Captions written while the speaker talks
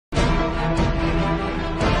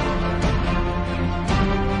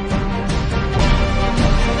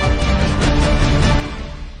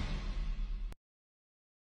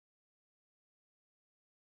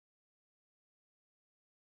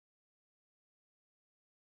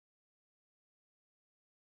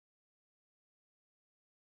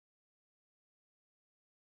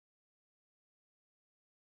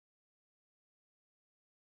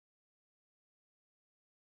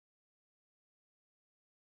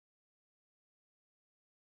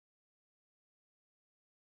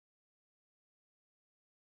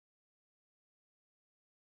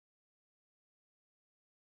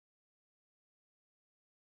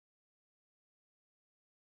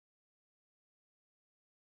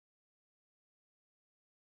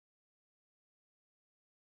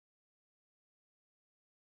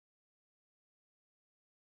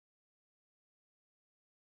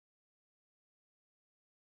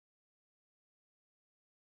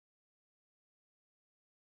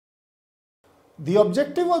The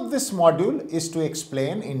objective of this module is to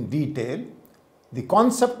explain in detail the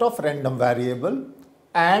concept of random variable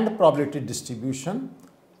and probability distribution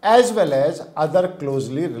as well as other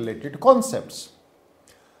closely related concepts.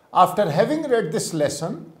 After having read this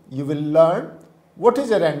lesson, you will learn what is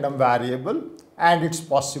a random variable and its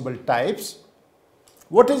possible types,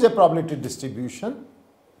 what is a probability distribution,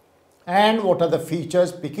 and what are the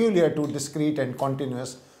features peculiar to discrete and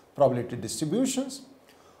continuous probability distributions.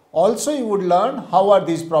 Also, you would learn how are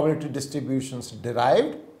these probability distributions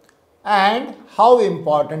derived and how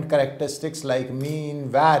important characteristics like mean,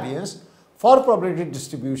 variance for probability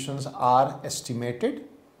distributions are estimated.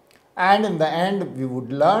 And in the end, we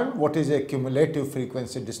would learn what is a cumulative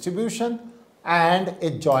frequency distribution and a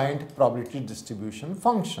joint probability distribution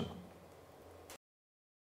function.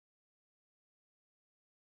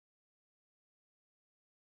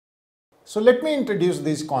 So let me introduce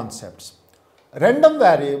these concepts. Random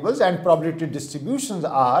variables and probability distributions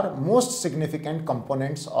are most significant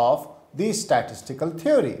components of the statistical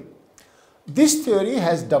theory. This theory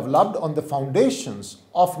has developed on the foundations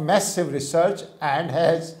of massive research and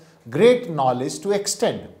has great knowledge to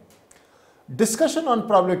extend. Discussion on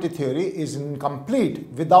probability theory is incomplete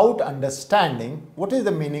without understanding what is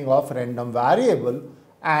the meaning of random variable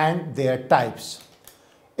and their types.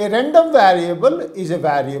 A random variable is a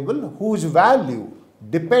variable whose value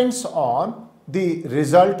depends on the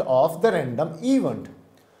result of the random event.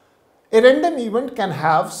 A random event can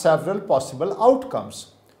have several possible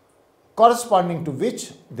outcomes, corresponding to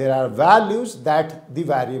which there are values that the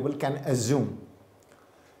variable can assume.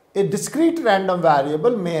 A discrete random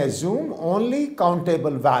variable may assume only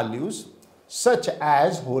countable values such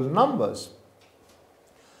as whole numbers.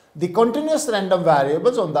 The continuous random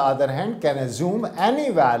variables, on the other hand, can assume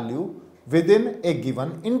any value within a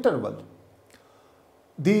given interval.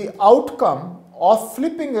 The outcome of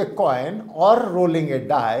flipping a coin or rolling a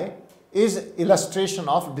die is illustration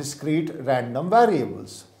of discrete random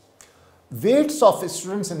variables. Weights of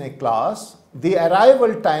students in a class, the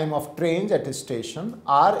arrival time of trains at a station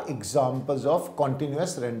are examples of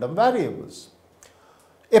continuous random variables.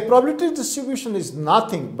 A probability distribution is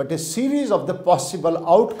nothing but a series of the possible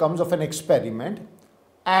outcomes of an experiment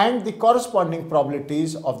and the corresponding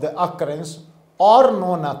probabilities of the occurrence or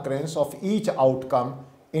non-occurrence of each outcome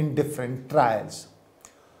in different trials.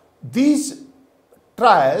 These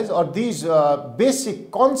trials or these basic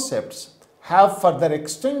concepts have further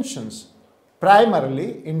extensions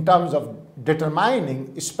primarily in terms of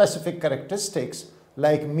determining specific characteristics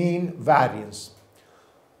like mean, variance.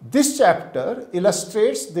 This chapter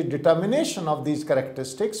illustrates the determination of these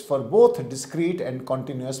characteristics for both discrete and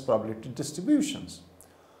continuous probability distributions.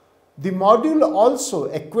 The module also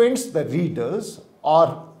acquaints the readers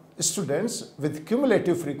or students with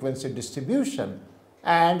cumulative frequency distribution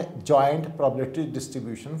and joint probability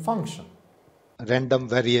distribution function. Random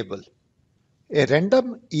variable. A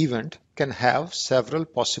random event can have several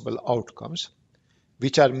possible outcomes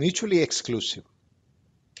which are mutually exclusive.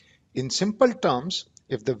 In simple terms,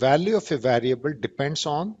 if the value of a variable depends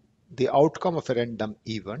on the outcome of a random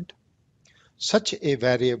event, such a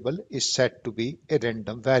variable is said to be a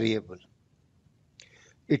random variable.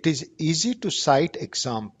 It is easy to cite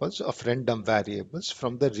examples of random variables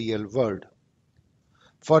from the real world.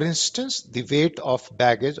 For instance, the weight of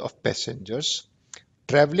baggage of passengers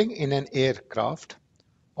traveling in an aircraft,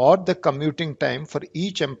 or the commuting time for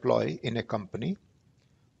each employee in a company,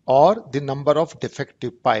 or the number of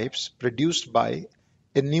defective pipes produced by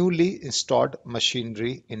a newly installed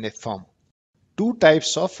machinery in a firm. Two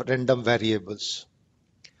types of random variables.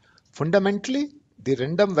 Fundamentally, the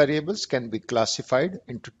random variables can be classified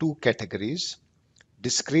into two categories,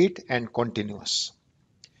 discrete and continuous.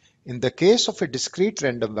 In the case of a discrete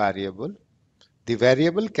random variable, the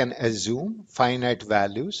variable can assume finite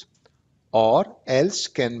values or else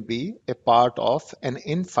can be a part of an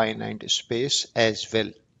infinite space as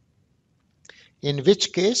well, in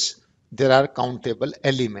which case there are countable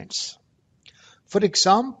elements. For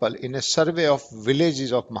example, in a survey of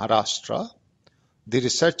villages of Maharashtra, the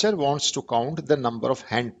researcher wants to count the number of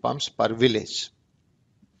hand pumps per village.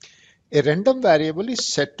 A random variable is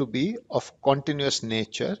said to be of continuous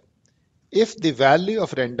nature if the value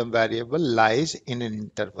of random variable lies in an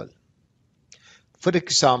interval. For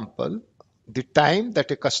example, the time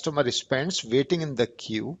that a customer spends waiting in the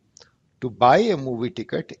queue to buy a movie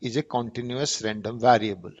ticket is a continuous random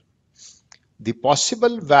variable. The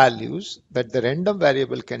possible values that the random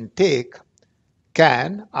variable can take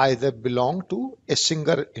can either belong to a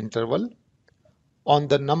single interval on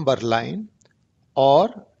the number line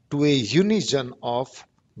or to a unison of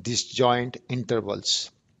these joint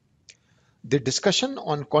intervals. The discussion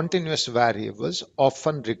on continuous variables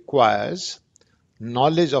often requires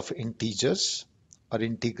knowledge of integers or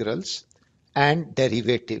integrals and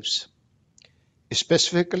derivatives,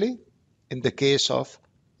 specifically in the case of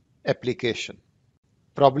application.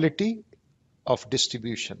 Probability of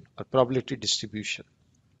distribution or probability distribution.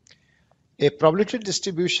 A probability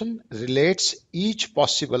distribution relates each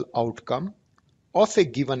possible outcome of a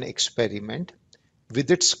given experiment with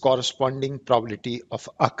its corresponding probability of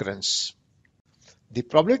occurrence. The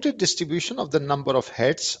probability distribution of the number of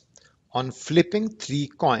heads on flipping 3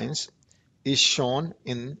 coins is shown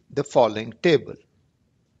in the following table.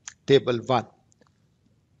 Table 1,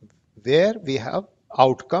 where we have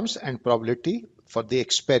outcomes and probability for the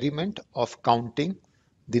experiment of counting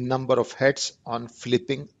the number of heads on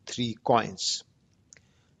flipping 3 coins.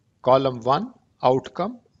 Column 1,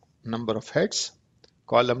 outcome, number of heads.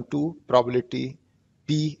 Column 2, probability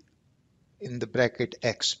P in the bracket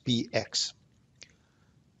X, Px.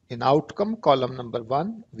 In outcome, column number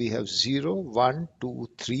 1, we have 0, 1, 2,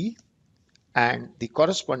 3, and the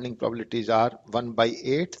corresponding probabilities are 1 by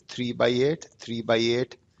 8, 3 by 8, 3 by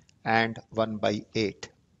 8, and 1 by 8.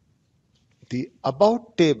 The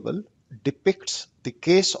above table depicts the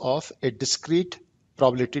case of a discrete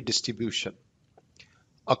probability distribution.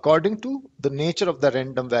 According to the nature of the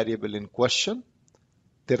random variable in question,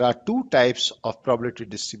 there are two types of probability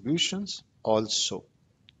distributions also,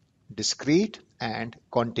 discrete and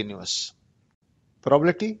continuous.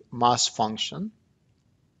 Probability mass function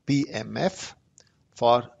PMF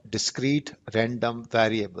for discrete random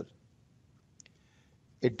variable.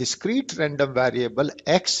 A discrete random variable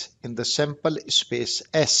X in the sample space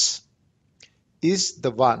S is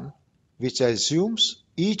the one which assumes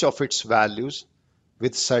each of its values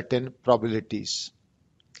with certain probabilities.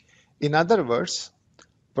 In other words,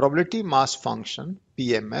 probability mass function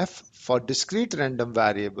PMF for discrete random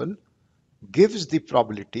variable gives the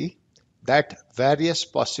probability that various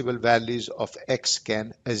possible values of X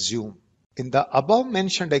can assume. In the above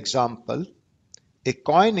mentioned example, a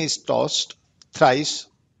coin is tossed thrice.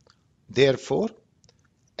 Therefore,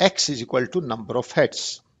 X is equal to number of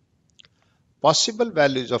heads. Possible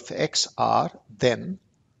values of X are then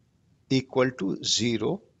equal to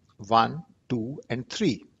 0, 1, 2, and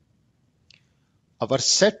 3. Our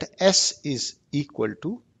set S is equal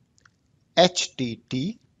to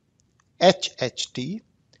HTT, HHT,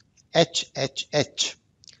 HHH,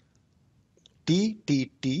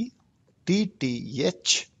 TTT,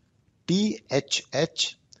 TTH,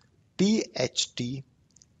 THH, THT,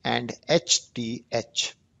 and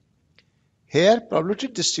HTH. Here, probability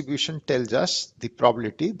distribution tells us the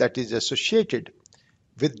probability that is associated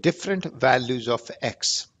with different values of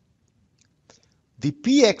X. The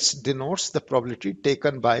Px denotes the probability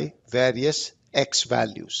taken by various X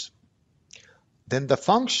values. Then the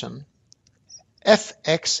function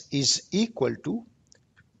Fx is equal to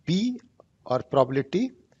P or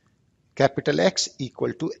probability capital X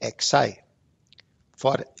equal to Xi,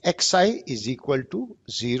 for Xi is equal to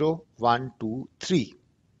 0, 1, 2, 3.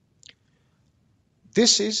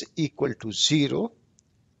 This is equal to 0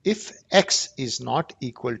 if X is not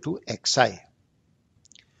equal to Xi.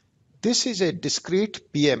 This is a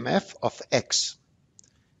discrete PMF of X,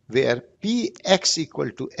 where Px equal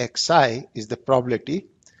to Xi is the probability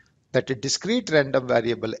that a discrete random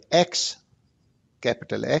variable X,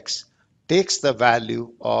 capital X, takes the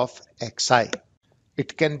value of Xi.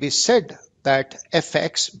 It can be said that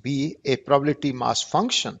Fx be a probability mass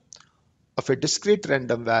function of a discrete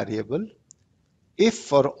random variable if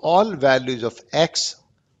for all values of X,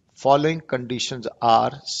 following conditions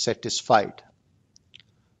are satisfied.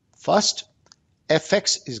 First,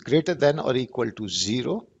 Fx is greater than or equal to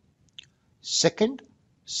 0. Second,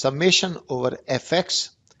 summation over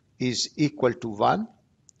Fx is equal to 1.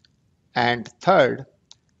 And third,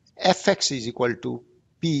 Fx is equal to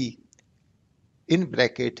P in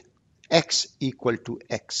bracket X equal to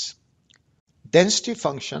X. Density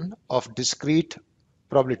function of discrete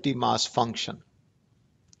probability mass function.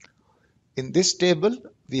 In this table,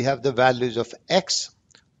 we have the values of X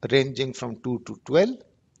ranging from 2 to 12.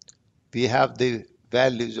 We have the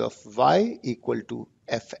values of Y equal to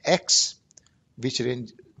Fx, which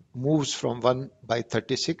moves from 1 by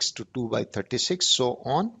 36 to 2 by 36, so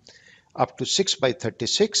on, up to 6 by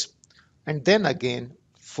 36, and then again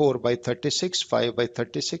 4 by 36, 5 by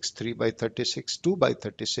 36, 3 by 36, 2 by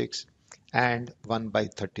 36, and 1 by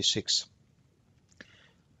 36.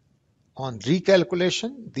 On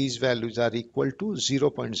recalculation, these values are equal to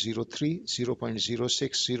 0.03, 0.06,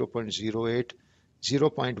 0.08,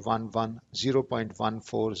 0.11, 0.14,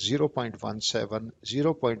 0.17,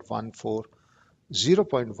 0.14,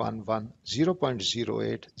 0.11,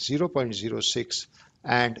 0.08, 0.06,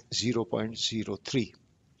 and 0.03.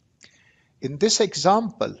 In this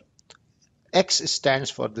example, X stands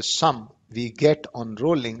for the sum we get on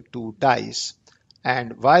rolling two dice,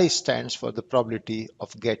 and Y stands for the probability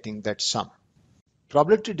of getting that sum.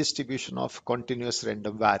 Probability distribution of continuous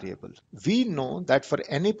random variable. We know that for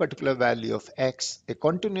any particular value of X, a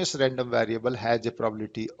continuous random variable has a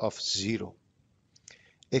probability of 0.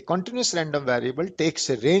 A continuous random variable takes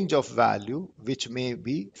a range of value which may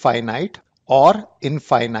be finite or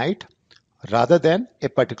infinite rather than a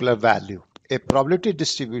particular value. A probability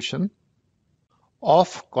distribution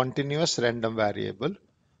of continuous random variable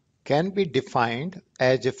can be defined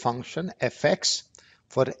as a function fx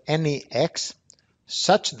for any x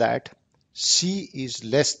such that c is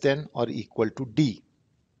less than or equal to d.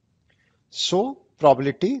 So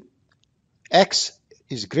probability x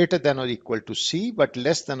is greater than or equal to c but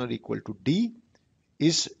less than or equal to d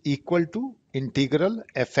is equal to integral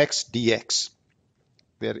fx dx,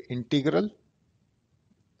 where integral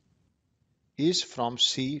is from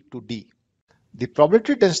c to d. The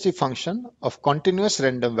probability density function of continuous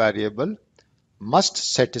random variable must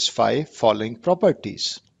satisfy following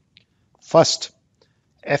properties. First,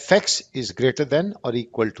 fx is greater than or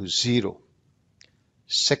equal to 0.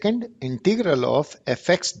 Second, integral of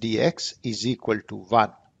fx dx is equal to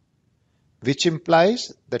 1, which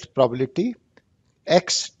implies that probability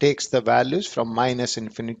x takes the values from minus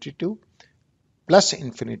infinity to plus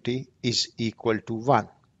infinity is equal to 1.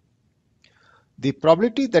 The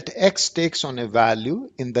probability that x takes on a value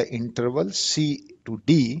in the interval c to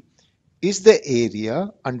d is the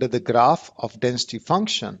area under the graph of density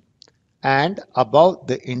function and above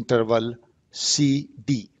the interval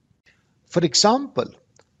CD. For example,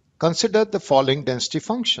 consider the following density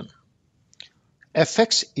function.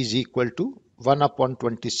 Fx is equal to 1 upon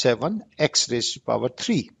 27 x raised to power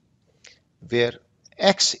 3, where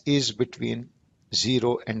x is between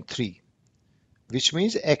 0 and 3, which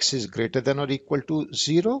means x is greater than or equal to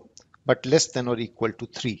 0 but less than or equal to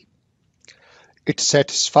 3. It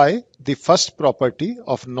satisfies the first property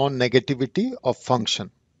of non-negativity of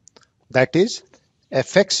function. That is,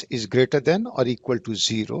 fx is greater than or equal to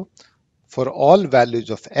 0 for all values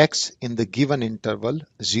of x in the given interval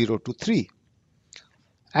 0 to 3.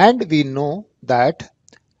 And we know that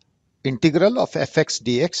integral of fx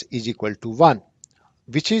dx is equal to 1,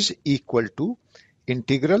 which is equal to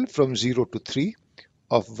integral from 0 to 3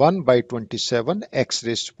 of 1 by 27 x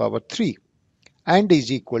raised to power 3 and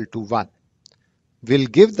is equal to 1. Will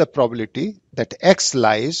give the probability that x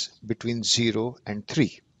lies between 0 and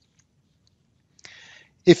 3.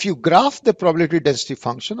 If you graph the probability density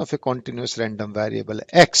function of a continuous random variable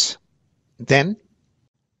x, then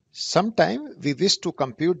sometime we wish to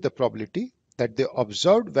compute the probability that the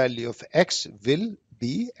observed value of x will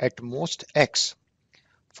be at most x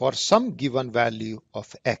for some given value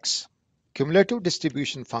of x. Cumulative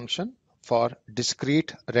distribution function for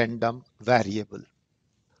discrete random variable.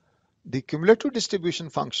 The cumulative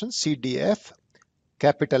distribution function CDF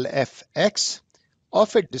capital Fx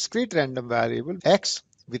of a discrete random variable x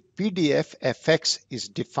with PDF fx is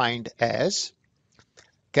defined as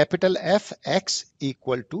capital Fx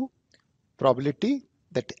equal to probability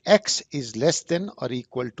that x is less than or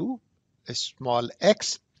equal to a small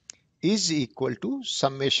x is equal to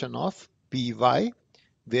summation of py,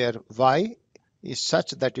 where y is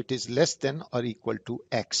such that it is less than or equal to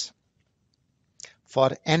x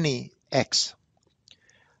for any x.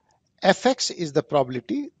 Fx is the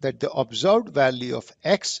probability that the observed value of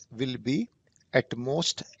x will be at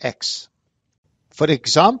most x. For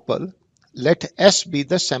example, let S be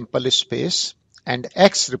the sample space and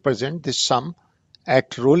x represent the sum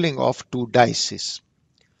at rolling of two dice.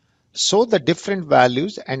 So the different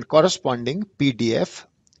values and corresponding PDF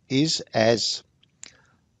is as: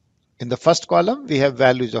 in the first column we have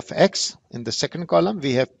values of x, in the second column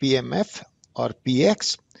we have PMF or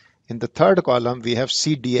PX, in the third column we have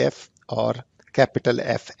CDF or capital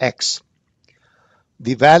Fx.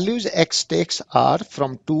 The values x takes are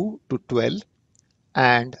from 2 to 12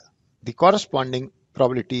 and the corresponding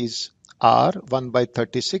probabilities are 1 by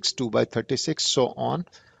 36, 2 by 36, so on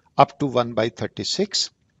up to 1 by 36,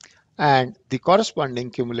 and the corresponding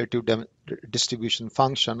cumulative distribution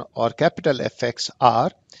function or capital Fx are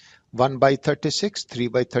 1 by 36, 3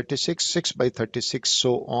 by 36, 6 by 36,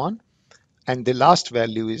 so on, and the last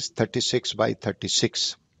value is 36 by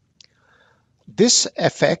 36. This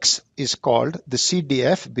Fx is called the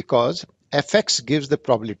CDF because Fx gives the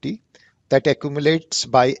probability that accumulates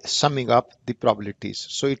by summing up the probabilities.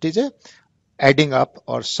 So it is a adding up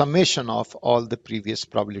or summation of all the previous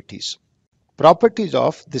probabilities. Properties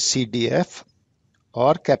of the CDF.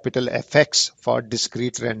 or capital Fx for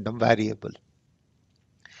discrete random variable.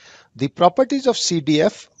 The properties of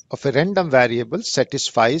CDF of a random variable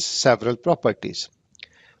satisfies several properties.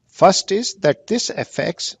 First is that this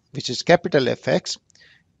Fx, which is capital Fx,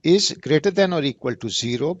 is greater than or equal to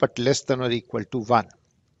 0 but less than or equal to 1.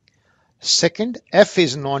 Second, f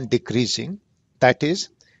is non-decreasing, that is,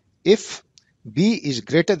 if b is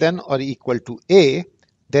greater than or equal to a,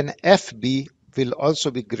 then fb will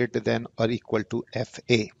also be greater than or equal to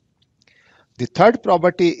fa. The third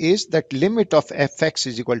property is that limit of fx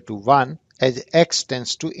is equal to 1 as x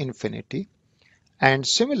tends to infinity, and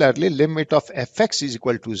similarly limit of fx is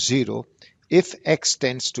equal to 0 if x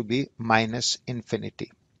tends to be minus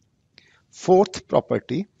infinity. Fourth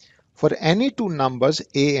property, for any two numbers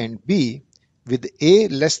a and b with a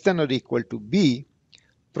less than or equal to b,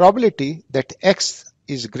 probability that x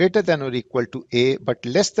is greater than or equal to a but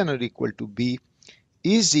less than or equal to b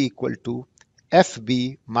is equal to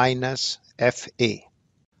fb minus fa.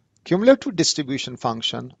 Cumulative distribution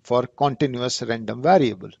function for continuous random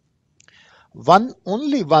variable.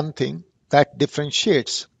 Only one thing that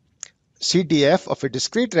differentiates CDF of a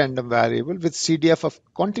discrete random variable with CDF of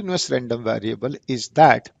continuous random variable is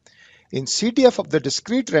that in CDF of the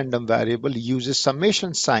discrete random variable uses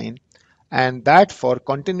summation sign, and that for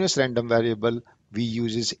continuous random variable we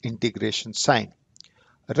uses integration sign.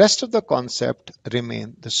 Rest of the concept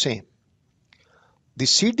remain the same. The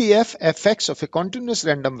CDF fx of a continuous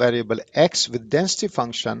random variable x with density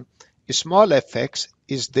function small fx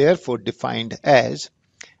is therefore defined as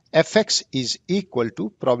fx is equal to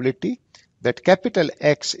probability that capital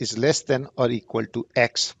X is less than or equal to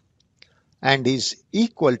x and is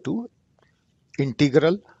equal to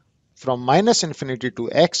integral from minus infinity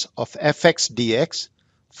to x of fx dx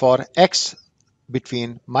for x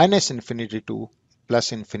between minus infinity to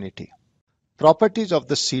plus infinity. Properties of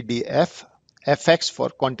the CDF fx for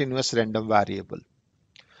continuous random variable.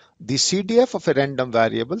 The CDF of a random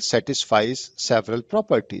variable satisfies several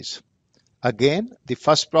properties. Again, the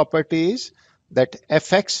first property is that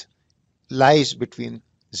fx lies between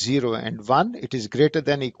 0 and 1. It is greater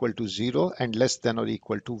than or equal to 0 and less than or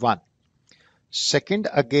equal to 1. Second,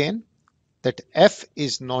 again, that f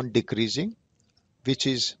is non-decreasing, which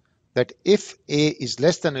is that if a is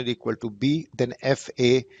less than or equal to b, then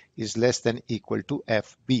fa is less than or equal to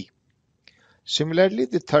fb. Similarly,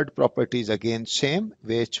 the third property is again same,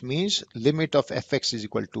 which means limit of fx is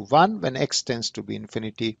equal to 1 when x tends to be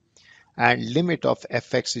infinity, and limit of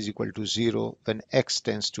fx is equal to 0 when x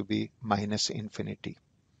tends to be minus infinity.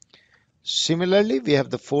 Similarly, we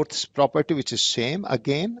have the fourth property, which is same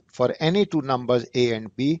again for any two numbers a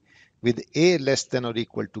and b with a less than or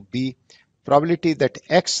equal to b, probability that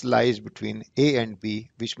x lies between a and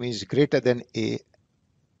b, which means greater than a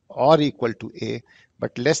or equal to a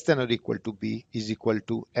but less than or equal to b, is equal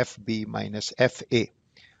to fb minus fa.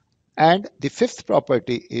 And the fifth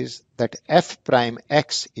property is that f prime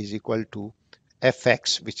x is equal to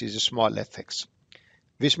fx, which is a small fx,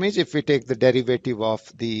 which means if we take the derivative of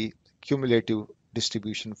the cumulative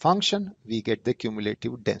distribution function, we get the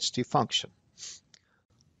cumulative density function.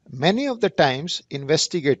 Many of the times,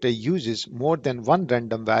 investigator uses more than one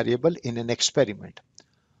random variable in an experiment.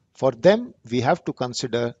 For them, we have to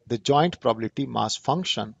consider the joint probability mass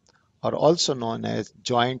function, or also known as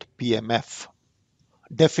joint PMF.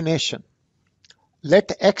 Definition.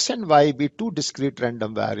 Let x and y be two discrete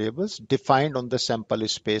random variables defined on the sample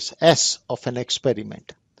space S of an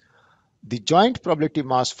experiment. The joint probability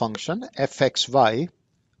mass function fxy,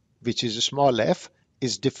 which is small f,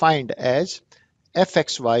 is defined as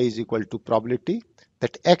fxy is equal to probability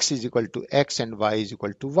that x is equal to x and y is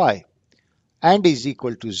equal to y, and is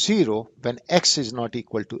equal to 0 when x is not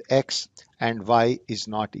equal to x and y is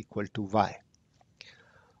not equal to y.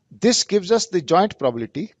 This gives us the joint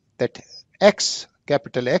probability that x,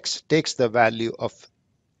 capital X, takes the value of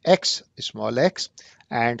x, small x,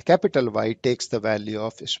 and capital Y takes the value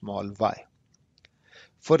of small y.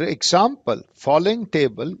 For example, following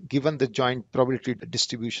table given the joint probability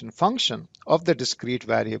distribution function of the discrete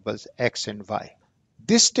variables x and y.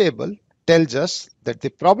 This table tells us that the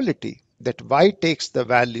probability that y takes the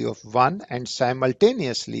value of 1 and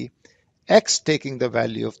simultaneously x taking the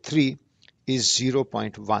value of 3 is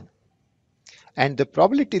 0.1. And the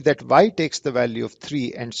probability that y takes the value of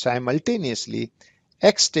 3 and simultaneously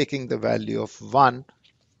x taking the value of 1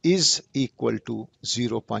 is equal to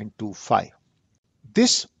 0.25.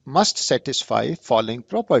 This must satisfy following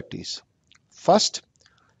properties. First,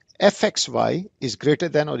 fxy is greater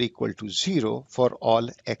than or equal to 0 for all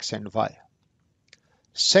x and y.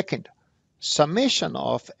 Second, summation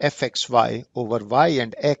of fxy over y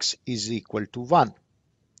and x is equal to 1.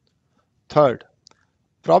 Third,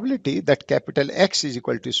 probability that capital X is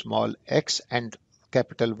equal to small x and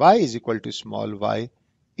capital Y is equal to small y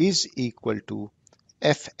is equal to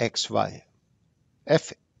fxy.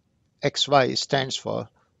 Fxy stands for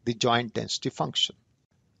the joint density function.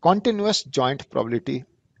 Continuous joint probability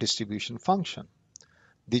distribution function.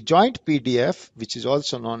 The joint PDF, which is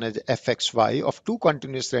also known as fxy of two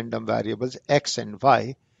continuous random variables x and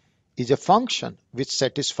y, is a function which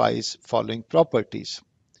satisfies following properties.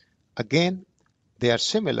 Again, they are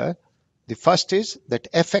similar. The first is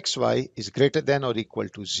that fxy is greater than or equal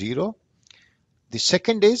to 0. The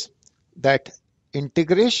second is that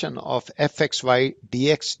integration of fxy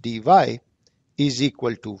dx dy is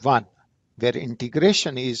equal to 1, where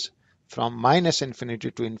integration is from minus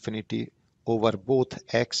infinity to infinity over both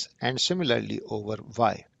x and similarly over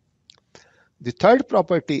y. The third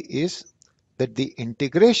property is that the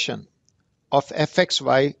integration of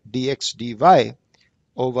fxy dx dy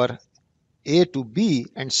over a to b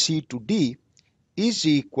and c to d is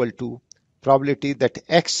equal to probability that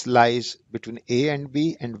x lies between a and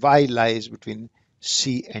b and y lies between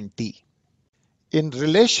c and d. In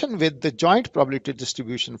relation with the joint probability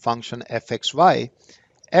distribution function fxy,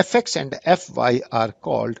 fx and fy are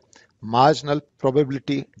called marginal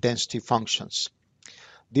probability density functions.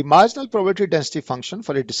 The marginal probability density function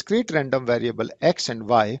for a discrete random variable x and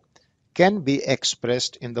y can be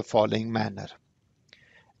expressed in the following manner.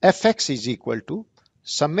 Fx is equal to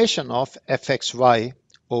summation of fxy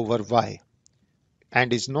over y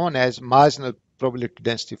and is known as marginal probability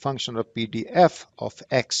density function or PDF of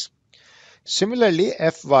x. Similarly,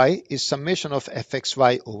 Fy is summation of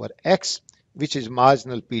fxy over x, which is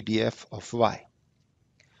marginal PDF of y.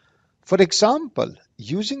 For example,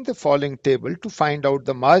 using the following table to find out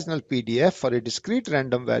the marginal PDF for a discrete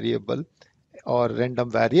random variable or random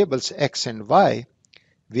variables x and y,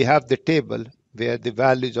 we have the table where the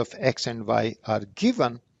values of x and y are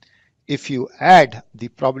given. If you add the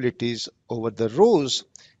probabilities over the rows,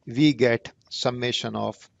 we get summation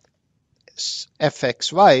of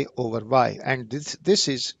fxy over y, and this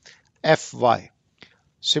is fy.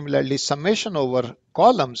 Similarly, summation over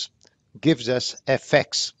columns gives us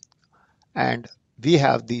fx, and we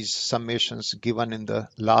have these summations given in the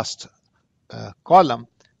last column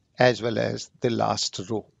as well as the last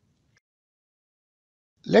row.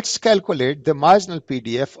 Let's calculate the marginal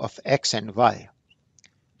PDF of x and y.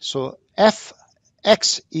 So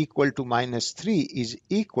fx equal to minus 3 is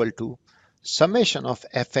equal to summation of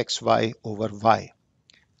fxy over y,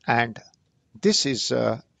 and this is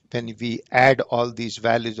when we add all these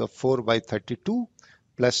values of 4 by 32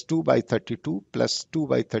 plus 2 by 32 plus 2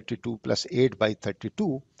 by 32 plus 8 by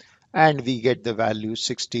 32, and we get the value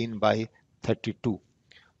 16 by 32.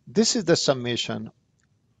 This is the summation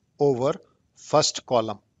over first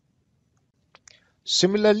column.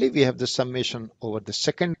 Similarly, we have the summation over the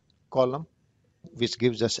second column, which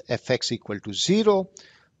gives us fx equal to 0.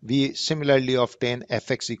 We similarly obtain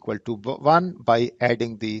fx equal to 1 by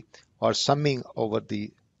adding the or summing over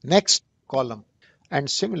the next column. And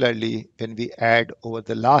similarly, when we add over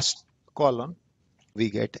the last column, we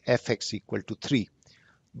get fx equal to 3.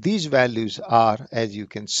 These values are, as you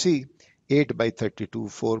can see, 8 by 32,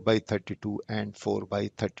 4 by 32, and 4 by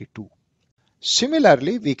 32.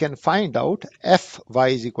 Similarly, we can find out fy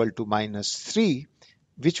is equal to minus 3,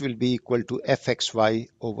 which will be equal to fxy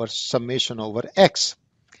over summation over x.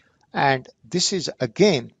 And this is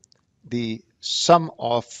again the sum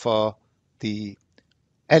of the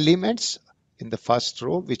elements in the first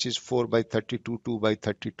row, which is 4 by 32, 2 by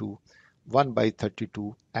 32, 1 by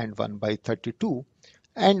 32, and 1 by 32,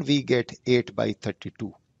 and we get 8 by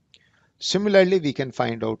 32. Similarly, we can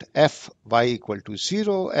find out fy equal to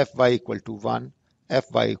 0, fy equal to 1,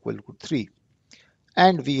 fy equal to 3,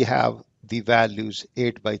 and we have the values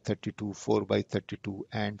 8 by 32, 4 by 32,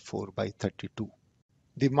 and 4 by 32.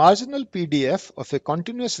 The marginal PDF of a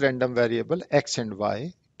continuous random variable x and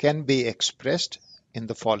y can be expressed in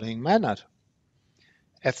the following manner.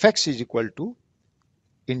 Fx is equal to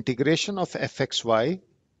integration of fxy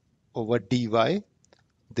over dy.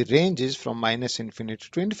 The range is from minus infinity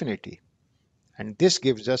to infinity, and this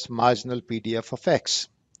gives us marginal PDF of x.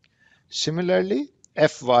 Similarly,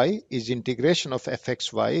 fy is integration of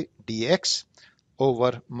fxy dx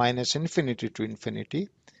over minus infinity to infinity.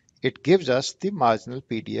 It gives us the marginal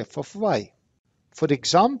PDF of y. For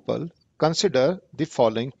example, consider the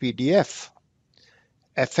following PDF.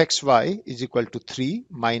 fxy is equal to 3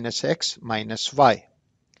 minus x minus y,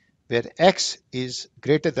 where x is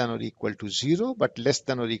greater than or equal to 0 but less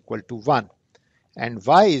than or equal to 1, and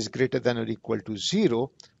y is greater than or equal to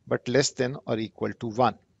 0 but less than or equal to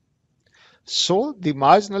 1. So the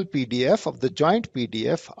marginal PDF of the joint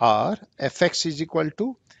PDF are fx is equal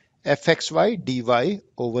to fxy dy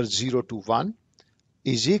over 0 to 1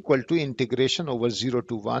 is equal to integration over 0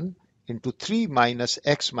 to 1 into 3 minus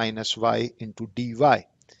x minus y into dy.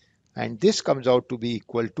 And this comes out to be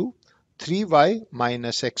equal to 3y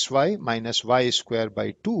minus xy minus y square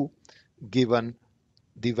by 2 given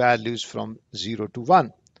the values from 0 to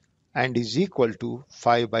 1 and is equal to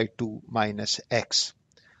 5 by 2 minus x.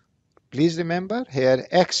 Please remember here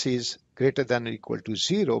x is greater than or equal to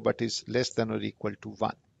 0 but is less than or equal to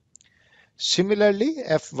 1. Similarly,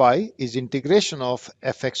 fy is integration of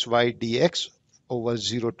fxy dx over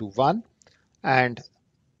 0 to 1, and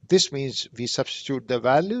this means we substitute the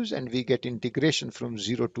values and we get integration from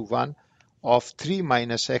 0 to 1 of 3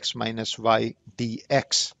 minus x minus y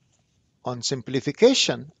dx. On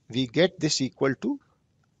simplification, we get this equal to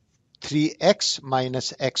 3x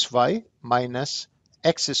minus xy minus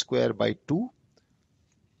x square by 2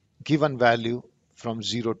 given value from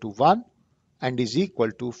 0 to 1 and is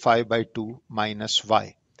equal to 5 by 2 minus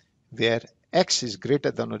y, where x is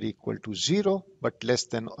greater than or equal to 0 but less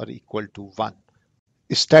than or equal to 1.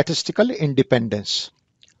 Statistical independence.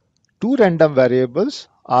 Two random variables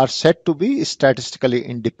are said to be statistically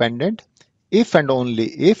independent if and only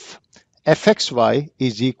if fxy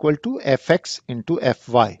is equal to fx into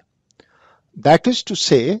fy. That is to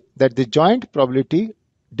say that the joint probability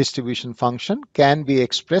distribution function can be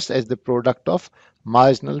expressed as the product of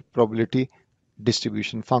marginal probability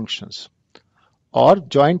distribution functions, or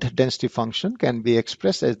joint density function can be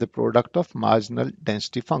expressed as the product of marginal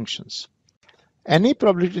density functions. Any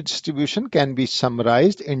probability distribution can be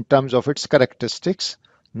summarized in terms of its characteristics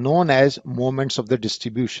known as moments of the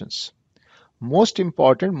distributions. Most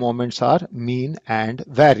important moments are mean and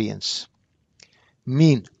variance.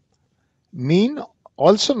 Mean. Mean,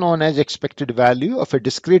 also known as expected value of a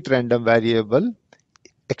discrete random variable,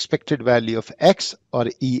 expected value of x or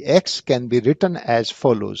ex, can be written as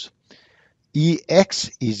follows.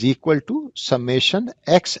 Ex is equal to summation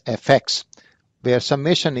x fx, where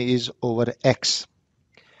summation is over x.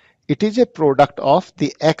 It is a product of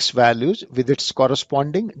the x values with its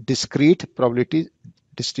corresponding discrete probability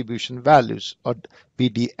distribution values, or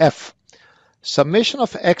PDF. Summation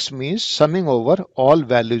of x means summing over all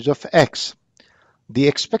values of x. The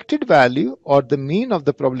expected value or the mean of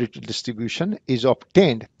the probability distribution is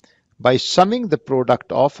obtained by summing the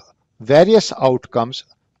product of various outcomes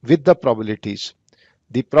with the probabilities.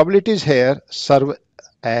 The probabilities here serve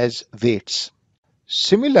as weights.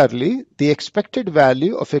 Similarly, the expected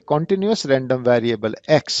value of a continuous random variable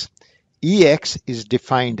x, ex, is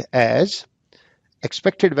defined as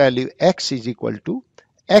expected value x is equal to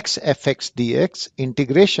x fx dx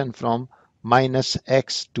integration from minus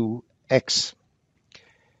x to x.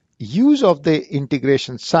 Use of the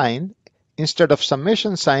integration sign instead of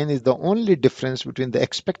summation sign is the only difference between the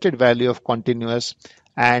expected value of continuous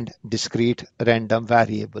and discrete random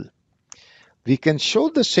variable. We can show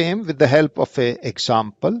the same with the help of an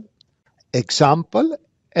example. Example,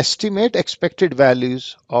 estimate expected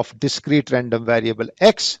values of discrete random variable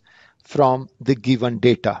x from the given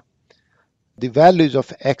data. The values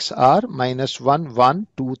of x are minus 1, 1,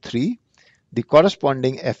 2, 3. The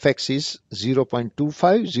corresponding fx is 0.25,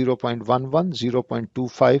 0.11,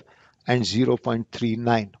 0.25 and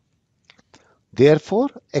 0.39. Therefore,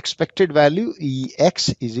 expected value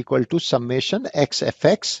ex is equal to summation x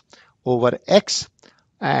fx over x,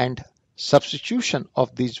 and substitution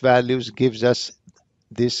of these values gives us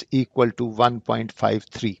this equal to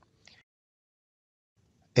 1.53.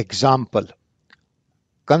 Example.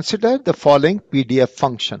 Consider the following PDF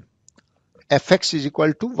function. Fx is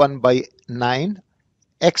equal to 1 by 9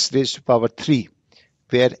 x raised to power 3,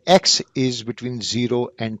 where x is between 0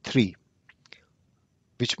 and 3,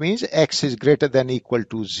 which means x is greater than or equal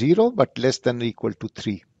to 0 but less than or equal to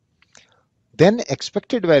 3. Then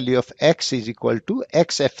expected value of x is equal to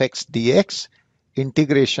x fx dx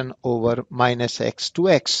integration over minus x to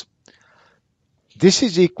x. This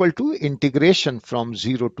is equal to integration from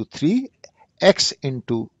 0 to 3 x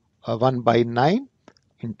into 1 by 9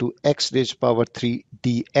 into x raised to power 3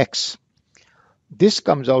 dx. This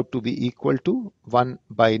comes out to be equal to 1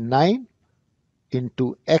 by 9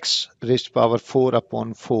 into x raised to power 4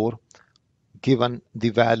 upon 4 given the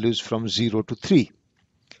values from 0 to 3.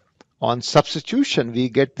 On substitution, we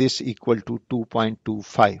get this equal to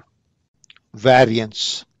 2.25.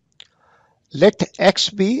 Variance. Let x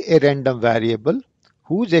be a random variable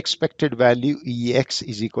whose expected value ex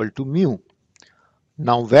is equal to mu.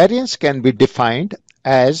 Now, variance can be defined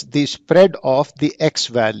as the spread of the x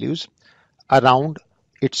values around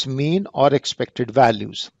its mean or expected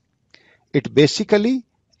values. It basically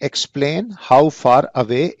explain how far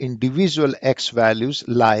away individual x values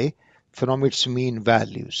lie from its mean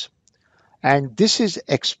values. And this is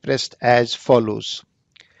expressed as follows.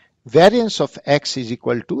 Variance of x is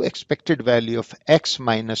equal to expected value of x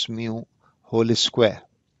minus mu whole square.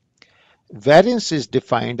 Variance is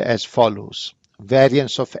defined as follows.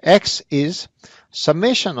 Variance of x is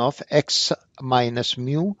summation of x minus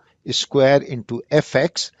mu square into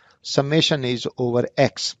fx. Summation is over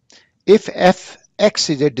x. If fx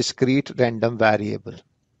is a discrete random variable.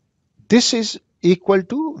 This is equal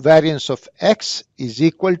to variance of x is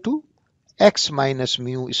equal to x minus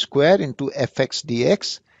mu square into fx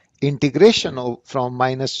dx. Integration from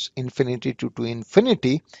minus infinity to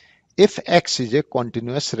infinity if x is a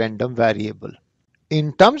continuous random variable.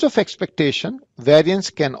 In terms of expectation,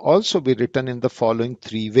 variance can also be written in the following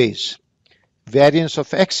three ways. Variance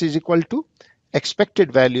of x is equal to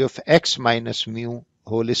expected value of x minus mu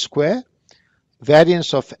whole square.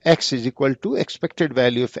 Variance of x is equal to expected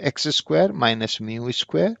value of x square minus mu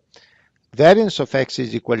square. Variance of x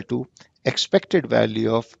is equal to expected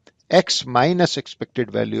value of x minus expected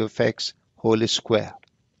value of x whole square.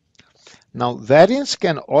 Now, variance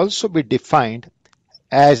can also be defined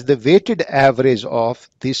as the weighted average of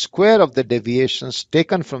the square of the deviations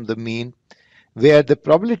taken from the mean, where the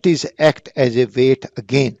probabilities act as a weight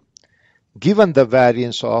again, given the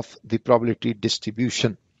variance of the probability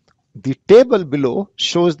distribution. The table below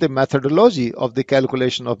shows the methodology of the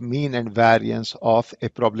calculation of mean and variance of a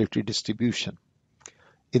probability distribution.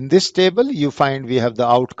 In this table, you find we have the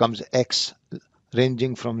outcomes x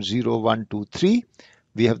ranging from 0, 1, 2, 3.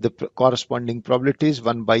 We have the corresponding probabilities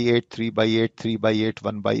 1 by 8, 3 by 8, 3 by 8,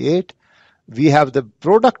 1 by 8. We have the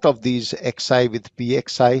product of these xi with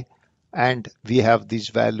pxi, and we have these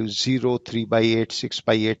values 0, 3 by 8, 6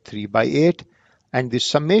 by 8, 3 by 8. And the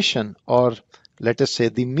summation, or let us say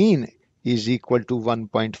the mean, is equal to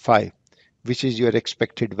 1.5, which is your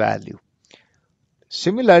expected value.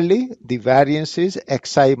 Similarly, the variance is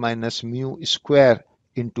xi minus mu square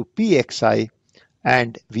into pxi,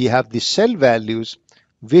 and we have the cell values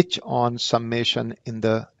which on summation in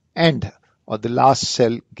the end or the last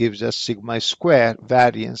cell gives us sigma square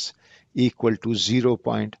variance equal to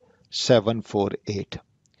 0.748.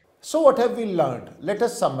 So what have we learned? Let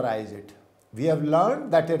us summarize it. We have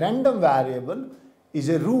learned that a random variable is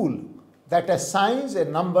a rule that assigns a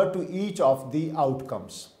number to each of the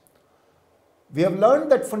outcomes. We have learned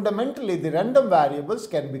that fundamentally the random variables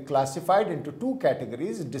can be classified into two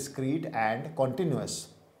categories, discrete and continuous.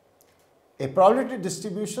 A probability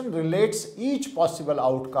distribution relates each possible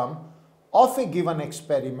outcome of a given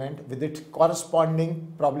experiment with its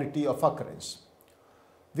corresponding probability of occurrence.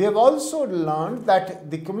 We have also learned that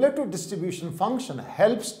the cumulative distribution function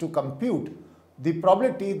helps to compute the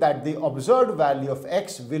probability that the observed value of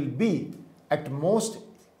x will be at most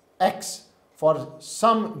x for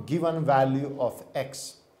some given value of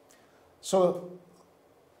x. So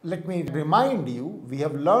let me remind you, we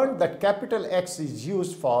have learned that capital X is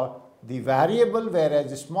used for the variable,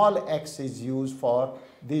 whereas small x is used for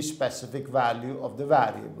the specific value of the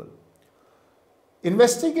variable.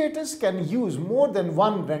 Investigators can use more than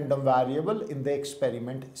one random variable in the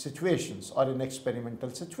experiment situations or in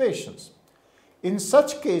experimental situations. In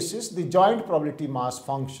such cases, the joint probability mass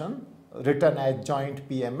function, written as joint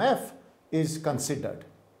PMF, is considered.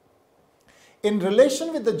 In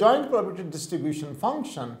relation with the joint probability distribution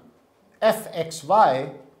function,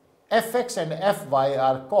 fxy, fx and fy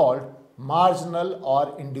are called marginal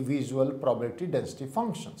or individual probability density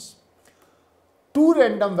functions. Two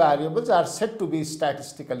random variables are said to be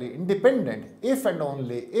statistically independent if and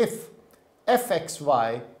only if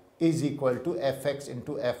fxy is equal to fx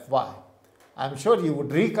into fy. I am sure you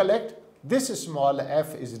would recollect this small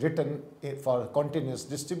f is written for continuous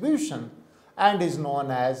distribution and is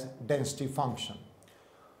known as density function.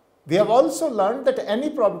 We have also learned that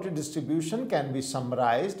any probability distribution can be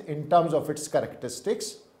summarized in terms of its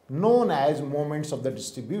characteristics known as moments of the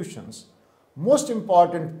distributions, most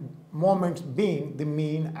important moments being the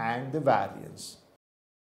mean and the variance.